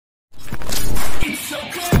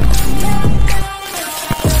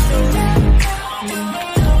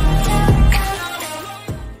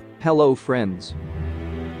Hello friends.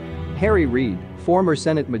 Harry Reid, former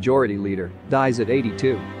Senate Majority Leader, dies at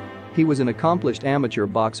 82. He was an accomplished amateur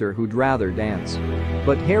boxer who'd rather dance.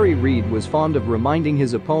 But Harry Reid was fond of reminding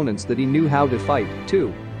his opponents that he knew how to fight,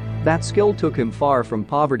 too. That skill took him far from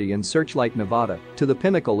poverty in Searchlight, Nevada, to the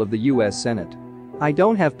pinnacle of the US Senate. "I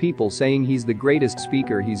don't have people saying he's the greatest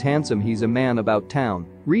speaker, he's handsome, he's a man about town,"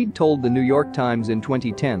 Reid told the New York Times in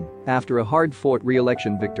 2010 after a hard-fought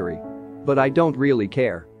re-election victory. "But I don't really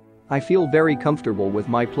care. I feel very comfortable with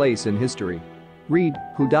my place in history." Reid,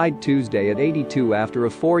 who died Tuesday at 82 after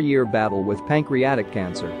a 4-year battle with pancreatic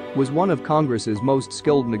cancer, was one of Congress's most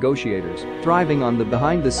skilled negotiators, thriving on the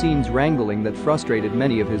behind-the-scenes wrangling that frustrated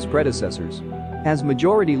many of his predecessors. As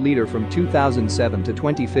Majority Leader from 2007 to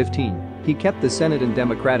 2015, he kept the Senate in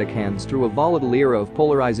Democratic hands through a volatile era of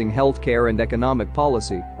polarizing healthcare and economic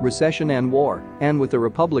policy, recession and war, and with a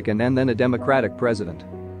Republican and then a Democratic president.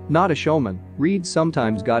 Not a showman, Reid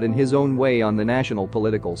sometimes got in his own way on the national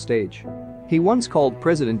political stage. He once called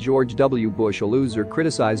President George W. Bush a loser,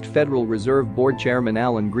 criticized Federal Reserve Board Chairman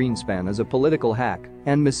Alan Greenspan as a political hack,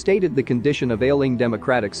 and misstated the condition of ailing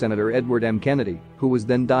Democratic Senator Edward M. Kennedy, who was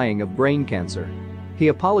then dying of brain cancer. He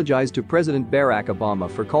apologized to President Barack Obama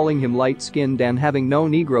for calling him light-skinned and having no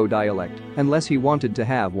Negro dialect, unless he wanted to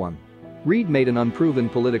have one. Reid made an unproven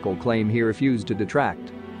political claim he refused to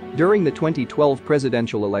detract. During the 2012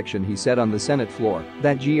 presidential election, he said on the Senate floor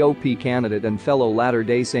that GOP candidate and fellow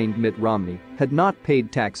Latter-day Saint Mitt Romney had not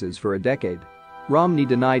paid taxes for a decade. Romney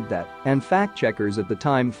denied that, and fact-checkers at the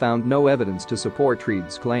time found no evidence to support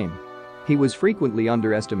Reid's claim. He was frequently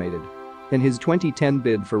underestimated. In his 2010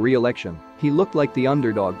 bid for re-election, he looked like the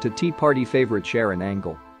underdog to Tea Party favorite Sharon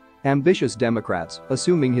Angle. Ambitious Democrats,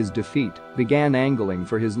 assuming his defeat, began angling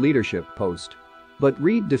for his leadership post. But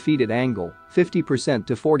Reid defeated Angle 50%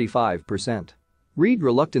 to 45%. Reid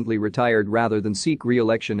reluctantly retired rather than seek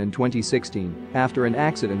re-election in 2016 after an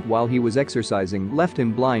accident while he was exercising left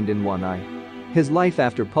him blind in one eye. His life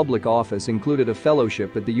after public office included a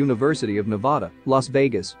fellowship at the University of Nevada, Las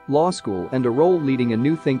Vegas, law school, and a role leading a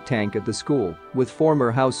new think tank at the school with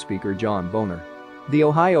former House Speaker John Boehner. The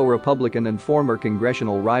Ohio Republican and former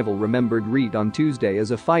congressional rival remembered Reid on Tuesday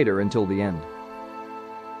as a fighter until the end.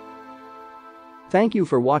 Thank you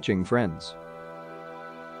for watching, friends.